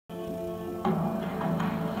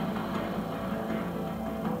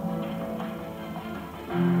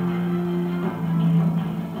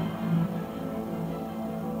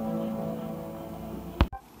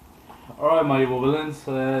Alright, my evil villains,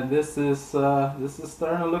 this is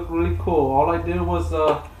starting to look really cool. All I did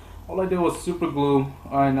was super glue.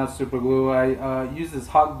 Alright, not super glue. I used this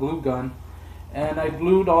hot glue gun, and I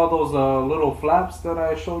glued all those little flaps that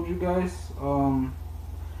I showed you guys.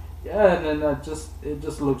 Yeah, and then it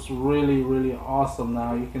just looks really awesome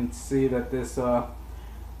now. You can see that this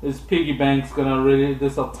piggy bank's gonna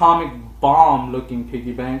this atomic bomb looking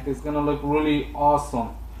piggy bank is gonna look really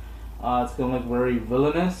awesome. It's gonna look very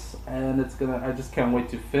villainous, and I just can't wait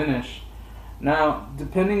to finish. Now,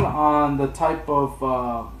 depending on the type of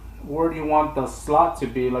where do you want the slot to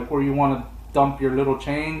be, like where you want to dump your little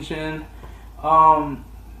change in,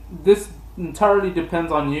 this entirely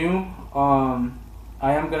depends on you.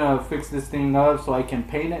 I am gonna fix this thing up so I can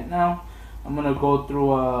paint it now. I'm gonna go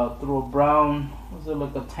through a brown, was it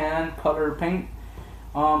like a tan color paint.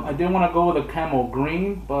 I didn't want to go with a camel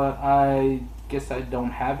green, but I guess I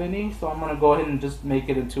don't have any, so I'm gonna go ahead and just make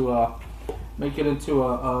it into a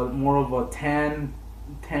more of a tan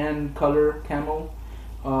color camel,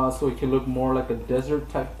 so it can look more like a desert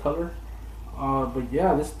type color. But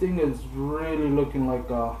yeah, this thing is really looking like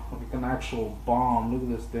an actual bomb. Look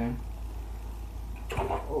at this thing.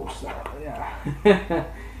 Oh, sorry.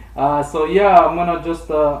 Yeah. So yeah, I'm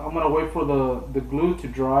gonna wait for the glue to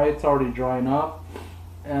dry. It's already drying up,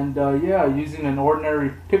 and yeah, using an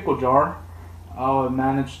ordinary pickle jar, I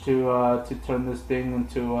managed to turn this thing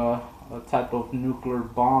into a type of nuclear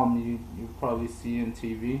bomb you probably see in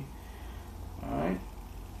TV. All right.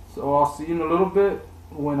 So I'll see you in a little bit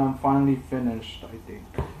when I'm finally finished, I think.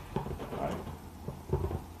 All right.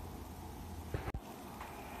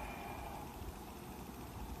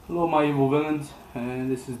 Hello, my evil villains, and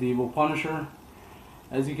this is the Evil Punisher.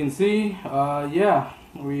 As you can see, yeah,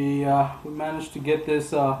 we managed to get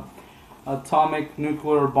this atomic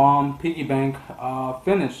nuclear bomb piggy bank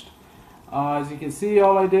finished. As you can see,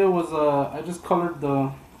 all I did was I just colored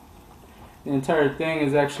the entire thing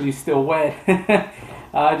is actually still wet.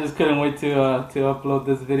 I just couldn't wait to upload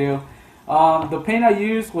this video. The paint I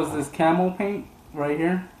used was this camel paint right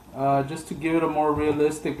here. Just to give it a more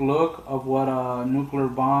realistic look of what a nuclear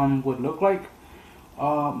bomb would look like.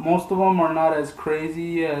 Most of them are not as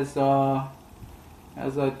crazy as I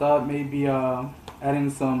thought. Maybe adding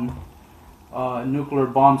some nuclear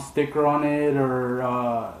bomb sticker on it,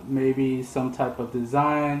 or maybe some type of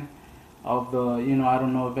design of the, I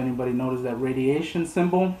don't know if anybody noticed that radiation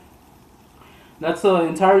symbol. That's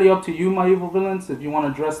entirely up to you, my evil villains. If you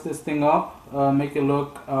want to dress this thing up, make it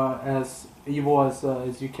look as evil as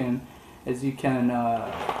you can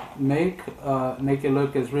make it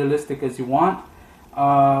look as realistic as you want.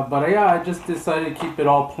 But yeah, I just decided to keep it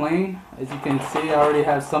all plain. As you can see, I already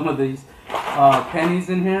have some of these pennies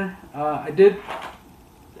in here. I did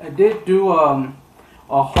do a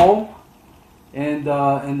hole in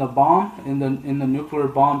the bomb, in the nuclear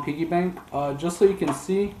bomb piggy bank, just so you can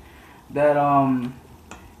see that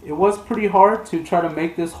it was pretty hard to try to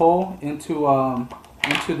make this hole into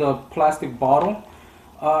the plastic bottle.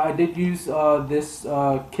 I did use this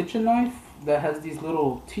kitchen knife that has these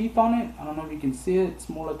little teeth on it. I don't know if you can see it. It's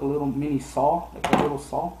more like a little mini saw, like a little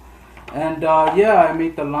saw. And yeah, I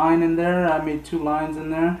made the line in there. I made 2 lines in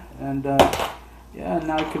there, and yeah,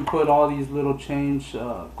 now I can put all these little change,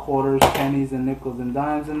 quarters, pennies, and nickels and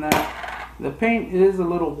dimes in there. The paint is a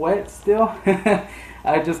little wet still.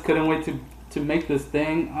 I just couldn't wait to make this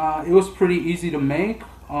thing. It was pretty easy to make.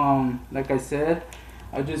 Like I said,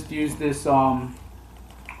 I just used this. I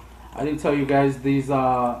didn't tell you guys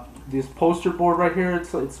this poster board right here.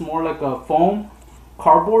 It's more like a foam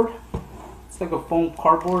cardboard. It's like a foam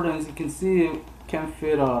cardboard, and as you can see, it can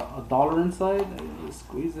fit a dollar inside. I just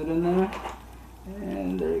squeeze it in there,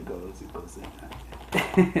 and there it goes. It goes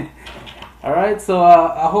in. Alright, so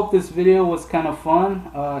I hope this video was kind of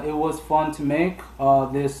fun. It was fun to make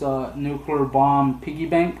this nuclear bomb piggy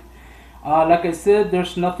bank. Like I said,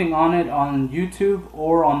 there's nothing on it on YouTube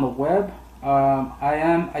or on the web.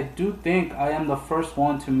 I do think I am the first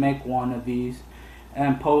one to make one of these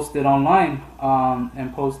and post it online,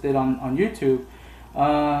 and post it on YouTube.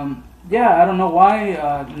 Yeah, I don't know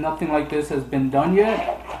why nothing like this has been done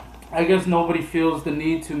yet. I guess nobody feels the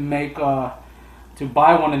need to make to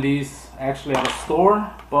buy one of these actually at a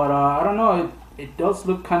store, but I don't know, it does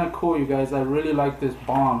look kind of cool, you guys. I really like this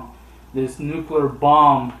bomb, this nuclear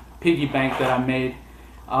bomb piggy bank that I made.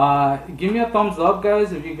 Give me a thumbs up,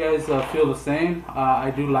 guys, if you guys feel the same.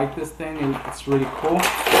 I do like this thing. It's really cool,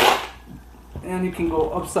 and it can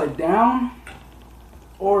go upside down,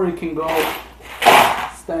 or it can go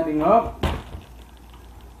standing up.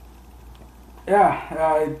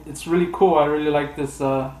 Yeah, it's really cool. I really like this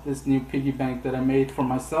this new piggy bank that I made for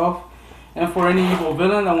myself. And for any evil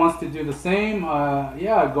villain that wants to do the same,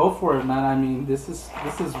 yeah, go for it, man. I mean, this is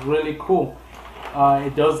really cool.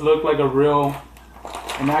 It does look like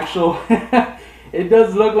an actual it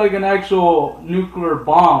does look like an actual nuclear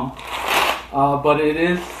bomb, but it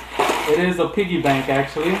is a piggy bank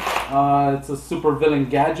actually. It's a super villain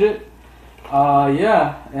gadget.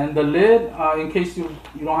 Yeah, and the lid, in case you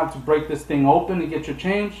don't have to break this thing open to get your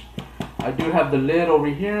change, I do have the lid over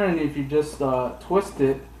here, and if you just twist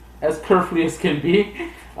it as carefully as can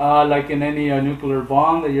be, like in any nuclear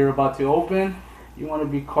bomb that you're about to open, you want to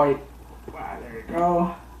be quite. Wow, there you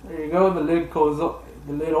go. There you go. The lid goes up.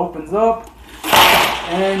 The lid opens up,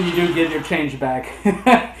 and you do get your change back.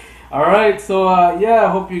 All right. So yeah, I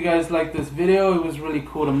hope you guys liked this video. It was really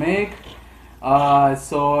cool to make.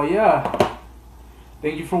 So yeah,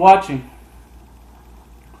 thank you for watching.